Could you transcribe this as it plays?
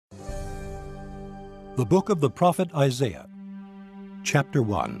The book of the prophet Isaiah, chapter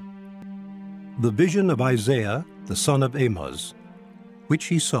 1. The vision of Isaiah, the son of Amoz, which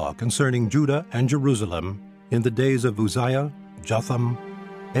he saw concerning Judah and Jerusalem in the days of Uzziah, Jotham,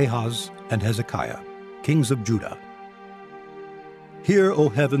 Ahaz, and Hezekiah, kings of Judah. Hear, O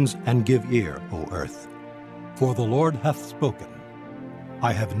heavens, and give ear, O earth, for the Lord hath spoken.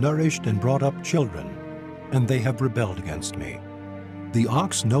 I have nourished and brought up children, and they have rebelled against me. The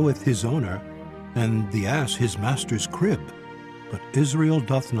ox knoweth his owner, and the ass his master's crib. But Israel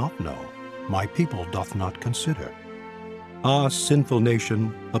doth not know, my people doth not consider. Ah, sinful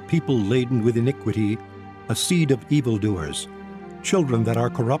nation, a people laden with iniquity, a seed of evildoers, children that are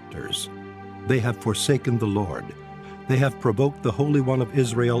corrupters. They have forsaken the Lord. They have provoked the Holy One of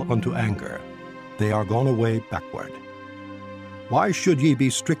Israel unto anger. They are gone away backward. Why should ye be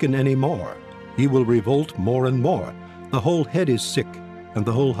stricken any more? Ye will revolt more and more. The whole head is sick, and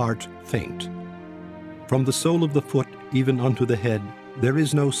the whole heart faint. From the sole of the foot even unto the head there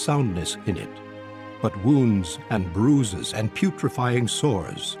is no soundness in it, but wounds and bruises and putrefying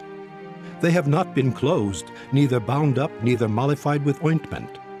sores. They have not been closed, neither bound up, neither mollified with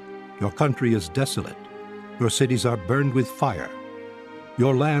ointment. Your country is desolate. Your cities are burned with fire.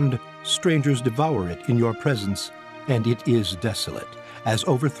 Your land, strangers devour it in your presence, and it is desolate, as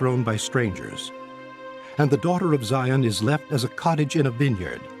overthrown by strangers. And the daughter of Zion is left as a cottage in a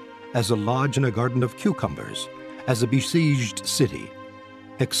vineyard, as a lodge in a garden of cucumbers, as a besieged city.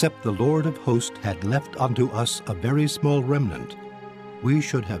 Except the Lord of hosts had left unto us a very small remnant, we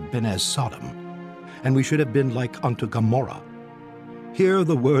should have been as Sodom, and we should have been like unto Gomorrah. Hear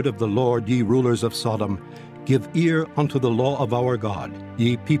the word of the Lord, ye rulers of Sodom. Give ear unto the law of our God,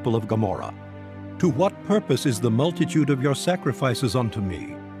 ye people of Gomorrah. To what purpose is the multitude of your sacrifices unto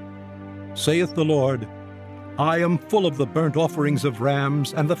me? Saith the Lord, I am full of the burnt offerings of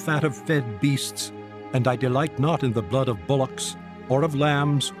rams and the fat of fed beasts, and I delight not in the blood of bullocks, or of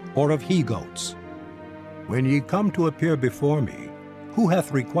lambs, or of he-goats. When ye come to appear before me, who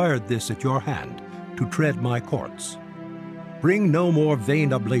hath required this at your hand, to tread my courts? Bring no more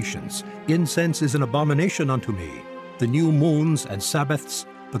vain oblations. Incense is an abomination unto me. The new moons and Sabbaths,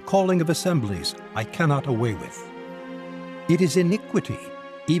 the calling of assemblies, I cannot away with. It is iniquity,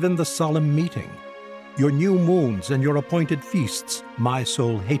 even the solemn meeting. Your new moons and your appointed feasts my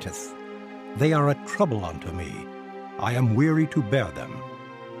soul hateth. They are a trouble unto me. I am weary to bear them.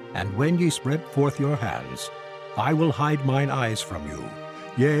 And when ye spread forth your hands, I will hide mine eyes from you.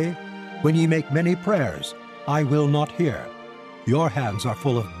 Yea, when ye make many prayers, I will not hear. Your hands are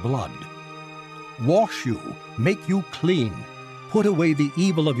full of blood. Wash you, make you clean. Put away the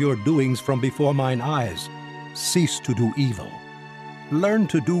evil of your doings from before mine eyes. Cease to do evil. Learn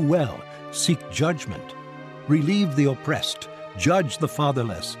to do well. Seek judgment. Relieve the oppressed. Judge the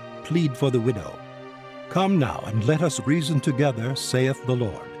fatherless. Plead for the widow. Come now, and let us reason together, saith the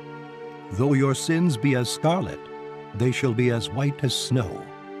Lord. Though your sins be as scarlet, they shall be as white as snow.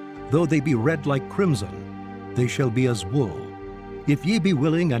 Though they be red like crimson, they shall be as wool. If ye be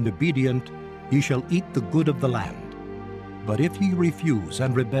willing and obedient, ye shall eat the good of the land. But if ye refuse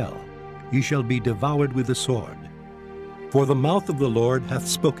and rebel, ye shall be devoured with the sword. For the mouth of the Lord hath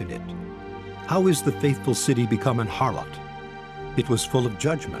spoken it. How is the faithful city become an harlot? It was full of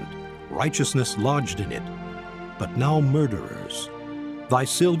judgment, righteousness lodged in it, but now murderers. Thy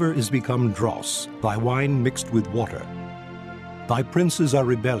silver is become dross, thy wine mixed with water. Thy princes are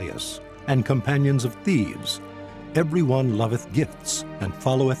rebellious, and companions of thieves. Every one loveth gifts, and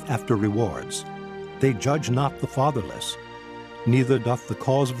followeth after rewards. They judge not the fatherless, neither doth the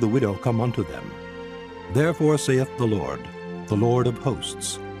cause of the widow come unto them. Therefore saith the Lord of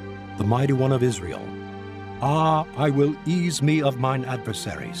hosts, the mighty one of Israel, Ah, I will ease me of mine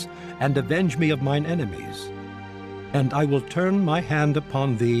adversaries, and avenge me of mine enemies. And I will turn my hand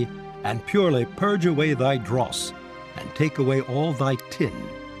upon thee, and purely purge away thy dross, and take away all thy tin.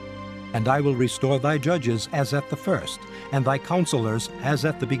 And I will restore thy judges as at the first, and thy counselors as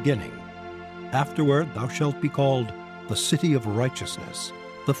at the beginning. Afterward thou shalt be called the city of righteousness,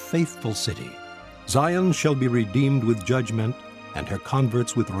 the faithful city. Zion shall be redeemed with judgment, and her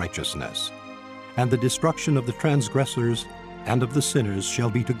converts with righteousness. And the destruction of the transgressors and of the sinners shall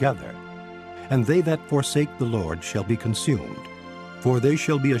be together. And they that forsake the Lord shall be consumed. For they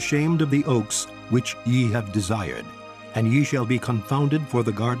shall be ashamed of the oaks which ye have desired, and ye shall be confounded for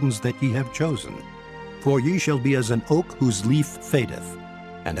the gardens that ye have chosen. For ye shall be as an oak whose leaf fadeth,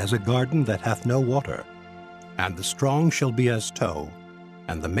 and as a garden that hath no water. And the strong shall be as tow,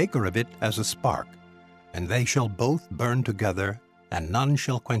 and the maker of it as a spark, and they shall both burn together, and none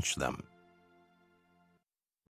shall quench them.